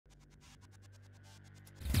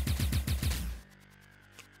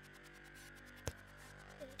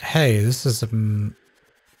hey, this is a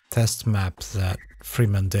test map that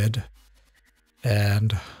Freeman did,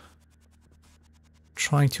 and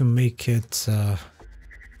trying to make it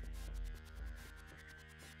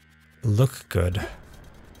look good.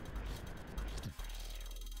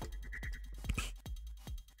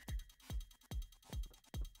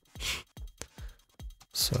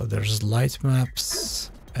 So there's light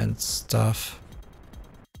maps and stuff.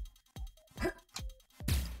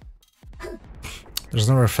 There's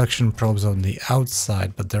no reflection probes on the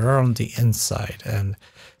outside, but there are on the inside, and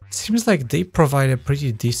it seems like they provide a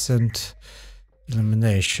pretty decent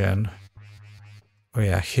illumination. Oh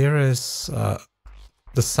yeah, here is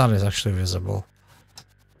the sun is actually visible.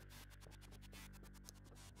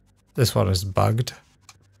 This one is bugged.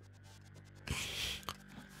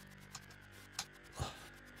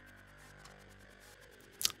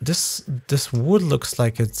 This wood looks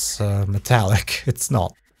like it's metallic. It's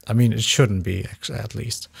not. I mean, it shouldn't be, actually, at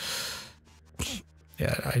least.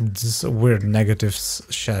 Yeah, just weird negative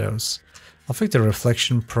shadows. I think the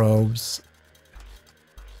reflection probes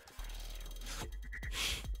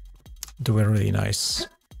do a really nice,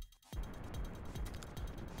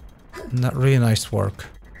 really nice work,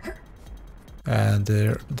 and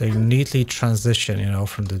they neatly transition, you know,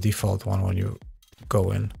 from the default one when you go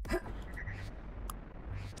in.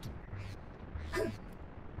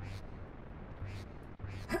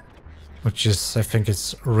 Which is, I think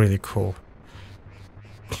it's really cool.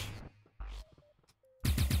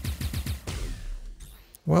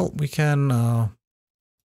 Well, we can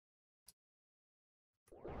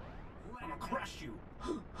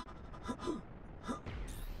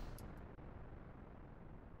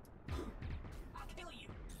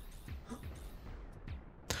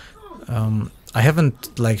I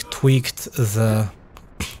haven't like tweaked the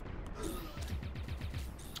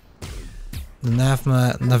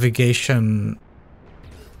navigation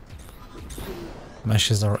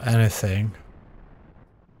meshes or anything.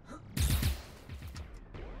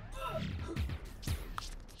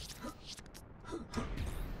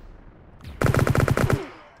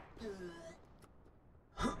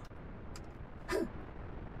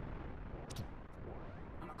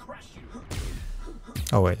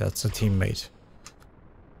 Oh wait, that's a teammate.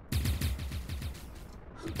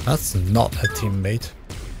 That's not a teammate.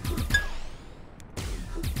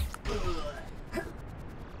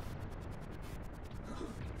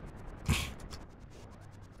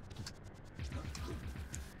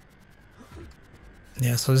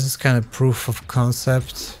 Yeah, so this is kind of proof of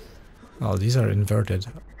concept. Oh, these are inverted.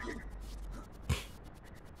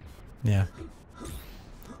 Yeah.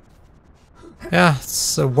 Yeah,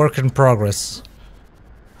 it's a work in progress.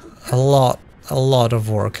 A lot of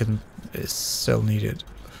work is still needed.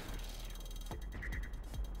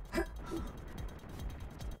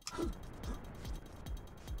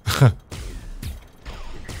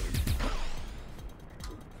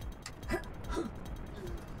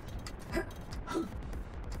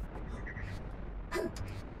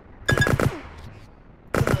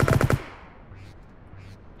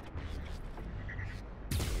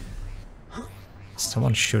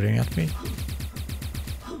 Someone shooting at me?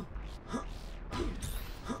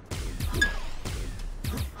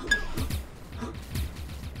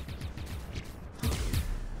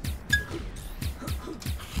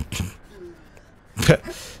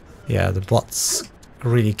 Yeah, the bots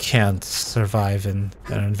really can't survive in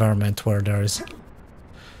an environment where there's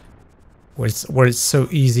where it's so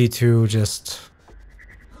easy to just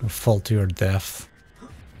fall to your death.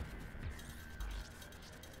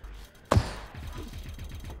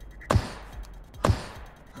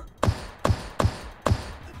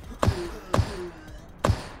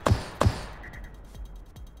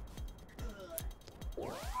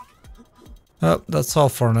 Oh, that's all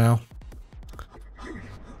for now.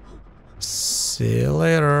 See you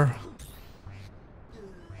later.